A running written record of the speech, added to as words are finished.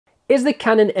Is the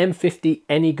Canon M50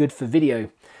 any good for video?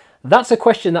 That's a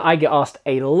question that I get asked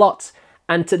a lot,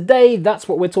 and today that's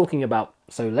what we're talking about.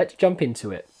 So let's jump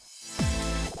into it.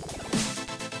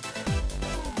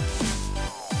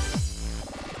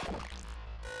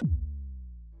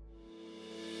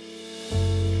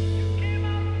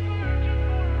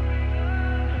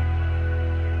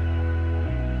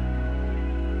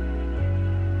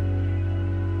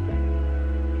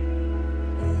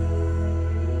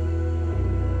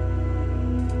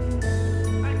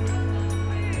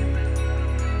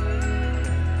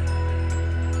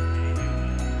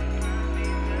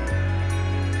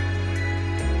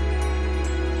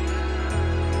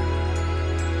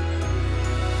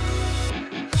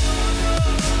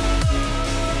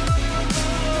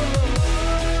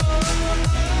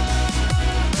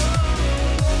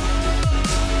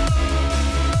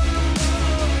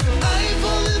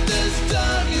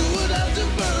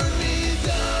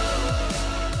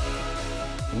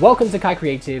 Welcome to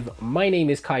KaiCreative. My name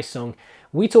is Kai Song.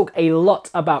 We talk a lot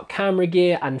about camera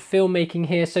gear and filmmaking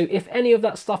here, so if any of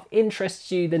that stuff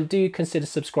interests you, then do consider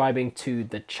subscribing to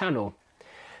the channel.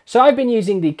 So I've been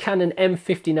using the Canon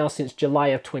M50 now since July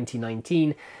of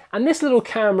 2019, and this little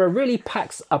camera really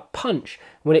packs a punch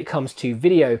when it comes to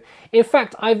video. In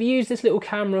fact, I've used this little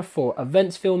camera for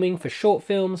events filming, for short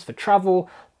films, for travel,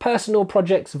 personal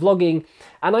projects, vlogging,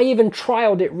 and I even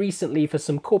trialed it recently for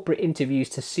some corporate interviews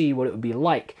to see what it would be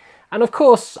like. And of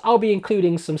course, I'll be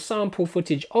including some sample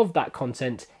footage of that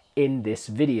content in this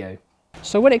video.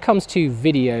 So when it comes to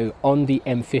video on the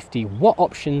M50, what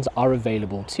options are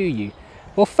available to you?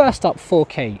 Well, first up,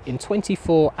 4K in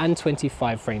 24 and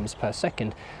 25 frames per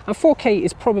second. And 4K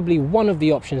is probably one of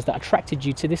the options that attracted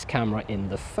you to this camera in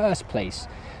the first place.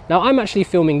 Now, I'm actually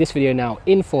filming this video now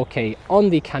in 4K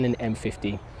on the Canon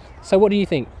M50. So what do you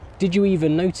think? Did you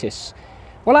even notice?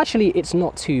 Well, actually, it's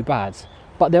not too bad,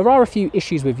 but there are a few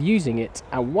issues with using it,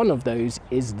 and one of those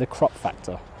is the crop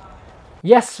factor.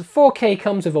 Yes, 4K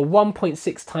comes with a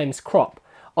 1.6 times crop,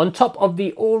 on top of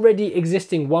the already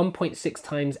existing 1.6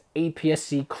 times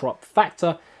aps-c crop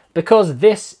factor, because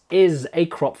this is a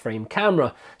crop frame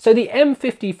camera. So the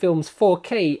M50 films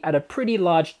 4K at a pretty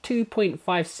large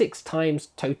 2.56 times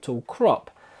total crop.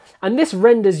 And this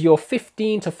renders your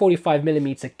 15 to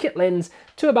 45mm kit lens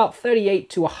to about 38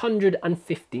 to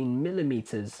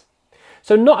 115mm.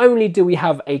 So not only do we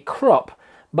have a crop,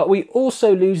 but we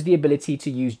also lose the ability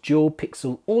to use dual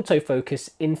pixel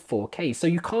autofocus in 4K. So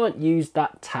you can't use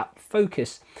that tap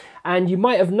focus. And you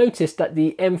might have noticed that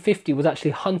the M50 was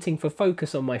actually hunting for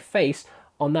focus on my face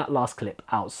on that last clip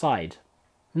outside.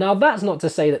 Now, that's not to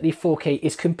say that the 4K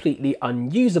is completely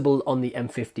unusable on the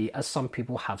M50, as some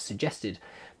people have suggested.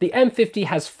 The M50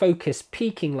 has focus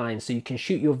peaking lines, so you can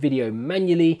shoot your video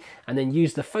manually and then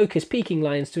use the focus peaking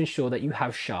lines to ensure that you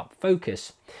have sharp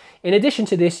focus. In addition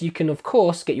to this, you can of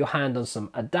course get your hand on some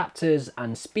adapters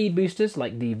and speed boosters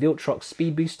like the Videography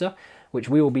speed booster, which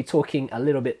we will be talking a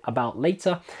little bit about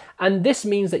later. And this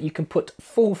means that you can put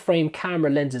full frame camera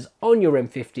lenses on your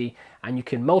M50 and you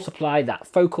can multiply that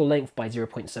focal length by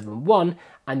 0.71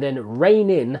 and then rein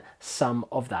in some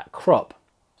of that crop.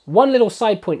 One little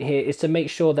side point here is to make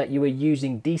sure that you are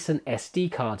using decent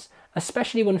SD cards,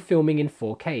 especially when filming in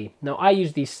 4K. Now, I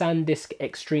use the SanDisk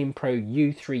Extreme Pro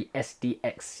U3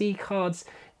 SDXC cards.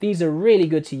 These are really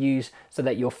good to use so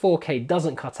that your 4K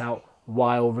doesn't cut out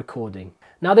while recording.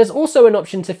 Now, there's also an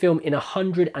option to film in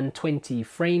 120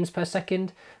 frames per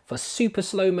second for super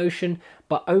slow motion,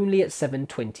 but only at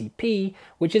 720p,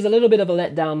 which is a little bit of a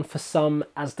letdown for some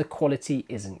as the quality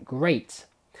isn't great.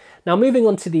 Now, moving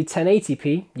on to the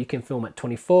 1080p, you can film at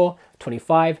 24,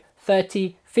 25,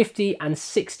 30, 50 and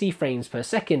 60 frames per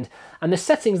second. And the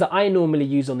settings that I normally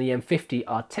use on the M50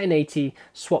 are 1080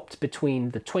 swapped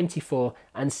between the 24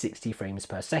 and 60 frames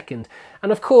per second.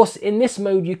 And of course, in this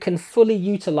mode, you can fully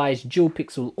utilize dual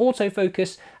pixel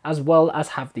autofocus as well as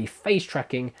have the face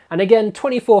tracking. And again,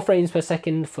 24 frames per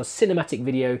second for cinematic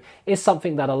video is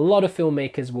something that a lot of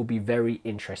filmmakers will be very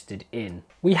interested in.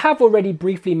 We have already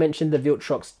briefly mentioned the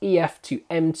Viltrox EF to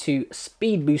M2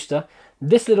 speed booster.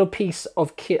 This little piece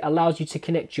of kit allows you to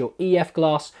connect your EF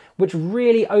glass, which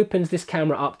really opens this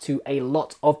camera up to a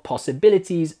lot of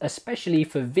possibilities, especially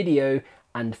for video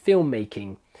and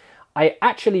filmmaking. I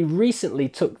actually recently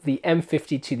took the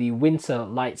M50 to the Winter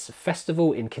Lights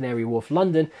Festival in Canary Wharf,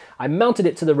 London. I mounted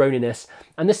it to the Ronin S,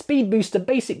 and the speed booster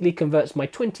basically converts my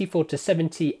 24 to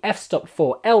 70 f-stop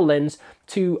 4L lens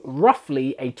to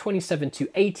roughly a 27 to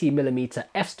 80mm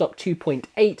f-stop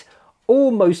 2.8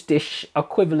 almost-ish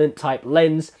equivalent type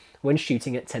lens when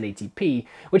shooting at 1080p,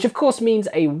 which of course means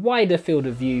a wider field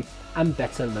of view and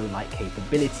better low light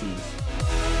capabilities.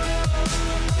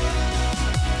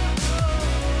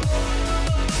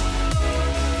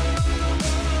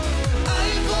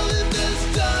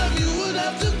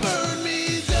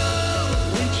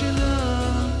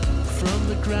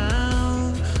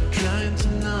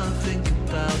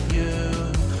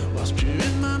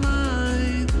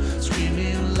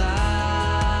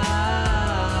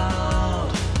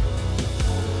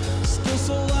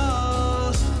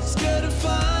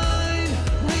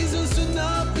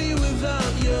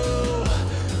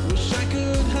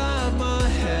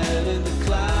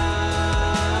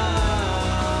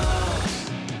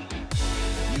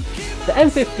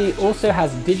 M50 also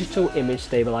has digital image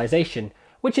stabilization,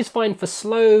 which is fine for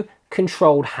slow,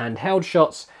 controlled handheld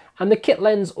shots, and the kit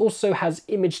lens also has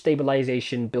image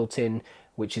stabilization built in,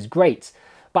 which is great.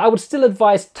 But I would still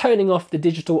advise turning off the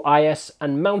digital IS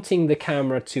and mounting the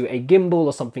camera to a gimbal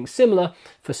or something similar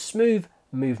for smooth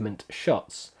movement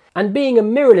shots. And being a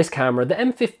mirrorless camera, the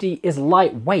M50 is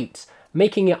lightweight,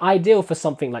 making it ideal for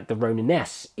something like the Ronin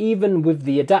S, even with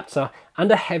the adapter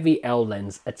and a heavy L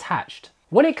lens attached.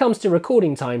 When it comes to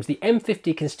recording times, the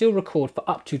M50 can still record for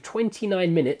up to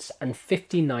 29 minutes and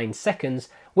 59 seconds,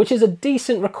 which is a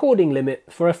decent recording limit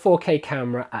for a 4K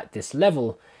camera at this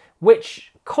level,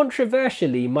 which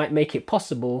controversially might make it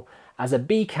possible as a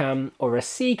B cam or a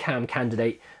C cam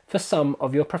candidate for some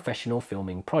of your professional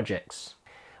filming projects.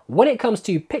 When it comes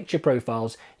to picture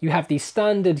profiles, you have the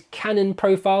standard Canon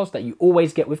profiles that you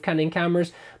always get with Canon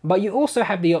cameras, but you also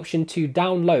have the option to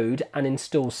download and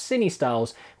install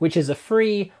CineStyles, which is a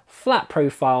free, flat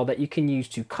profile that you can use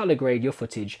to color grade your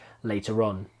footage later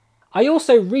on. I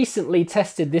also recently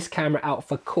tested this camera out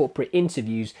for corporate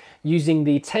interviews using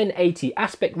the 1080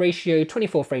 aspect ratio,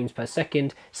 24 frames per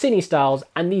second, CineStyles,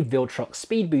 and the Viltrox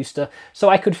speed booster, so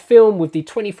I could film with the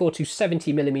 24 to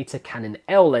 70mm Canon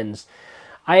L lens.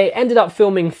 I ended up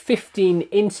filming 15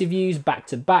 interviews back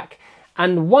to back,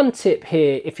 and one tip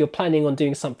here if you're planning on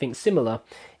doing something similar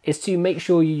is to make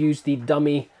sure you use the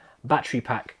dummy battery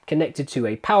pack connected to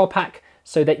a power pack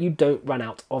so that you don't run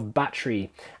out of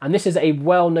battery. And this is a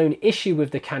well-known issue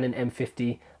with the Canon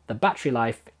M50, the battery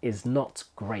life is not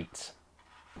great.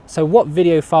 So what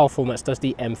video file formats does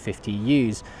the M50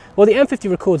 use? Well, the M50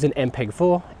 records in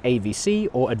MPEG-4, AVC,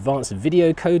 or Advanced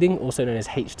Video Coding, also known as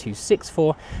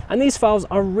H.264, and these files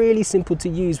are really simple to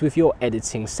use with your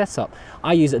editing setup.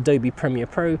 I use Adobe Premiere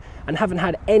Pro and haven't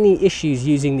had any issues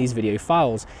using these video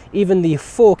files. Even the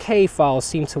 4K files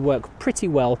seem to work pretty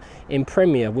well in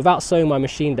Premiere without slowing my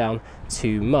machine down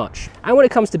too much. And when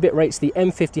it comes to bit rates, the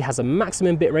M50 has a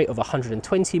maximum bit rate of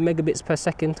 120 megabits per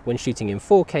second when shooting in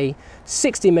 4K,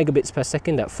 60 megabits per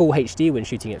second at full HD when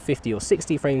shooting at 50 or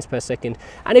 60 frames per second,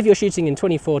 and if you're shooting in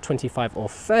 24, 25 or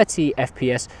 30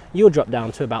 FPS, you'll drop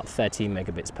down to about 30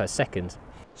 megabits per second.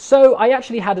 So I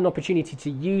actually had an opportunity to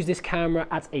use this camera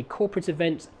at a corporate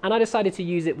event, and I decided to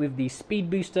use it with the speed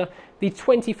booster, the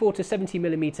 24 to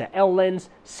 70mm L lens,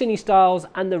 CineStyles,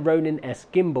 and the Ronin S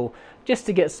gimbal, just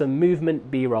to get some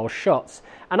movement B-roll shots.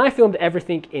 And I filmed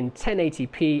everything in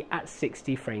 1080p at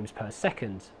 60 frames per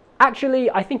second.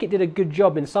 Actually, I think it did a good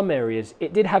job in some areas.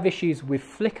 It did have issues with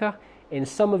flicker in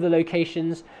some of the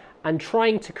locations, and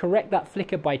trying to correct that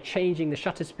flicker by changing the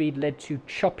shutter speed led to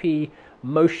choppy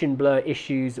motion blur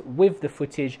issues with the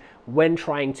footage when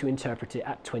trying to interpret it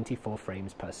at 24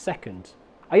 frames per second.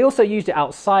 I also used it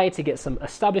outside to get some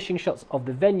establishing shots of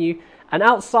the venue, and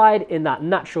outside in that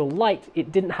natural light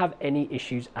it didn't have any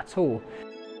issues at all.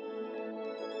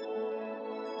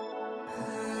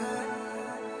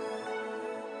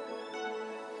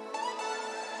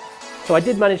 So I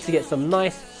did manage to get some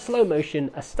nice slow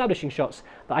motion establishing shots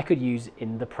that I could use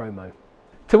in the promo.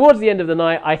 Towards the end of the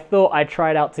night, I thought I'd try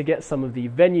it out to get some of the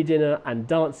venue dinner and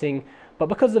dancing, but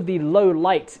because of the low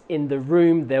light in the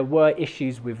room, there were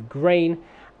issues with grain.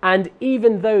 And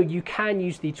even though you can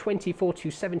use the 24 to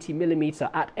 70mm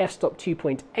at f-stop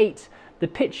 2.8, the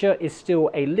picture is still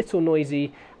a little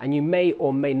noisy, and you may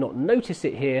or may not notice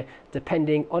it here,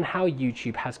 depending on how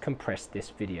YouTube has compressed this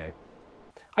video.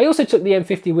 I also took the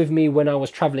M50 with me when I was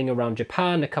traveling around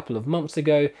Japan a couple of months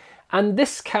ago, and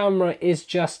this camera is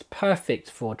just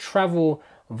perfect for travel,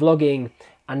 vlogging,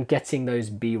 and getting those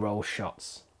B-roll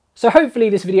shots. So hopefully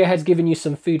this video has given you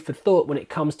some food for thought when it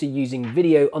comes to using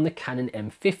video on the Canon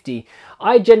M50.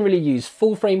 I generally use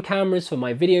full frame cameras for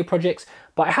my video projects,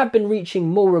 but I have been reaching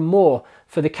more and more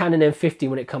for the Canon M50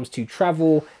 when it comes to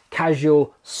travel,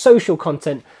 casual, social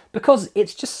content, because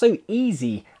it's just so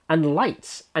easy and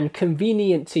light and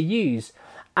convenient to use.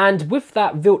 And with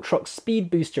that Viltrox speed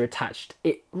booster attached,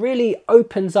 it really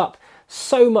opens up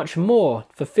so much more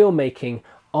for filmmaking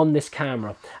on this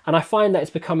camera. And I find that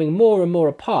it's becoming more and more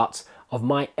a part of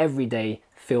my everyday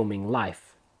filming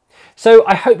life. So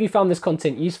I hope you found this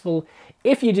content useful.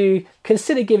 If you do,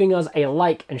 consider giving us a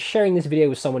like and sharing this video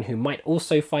with someone who might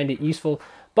also find it useful.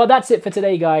 But that's it for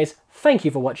today, guys. Thank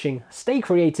you for watching. Stay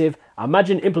creative,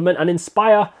 imagine, implement, and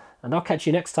inspire. And I'll catch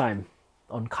you next time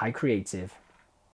on KaiCreative.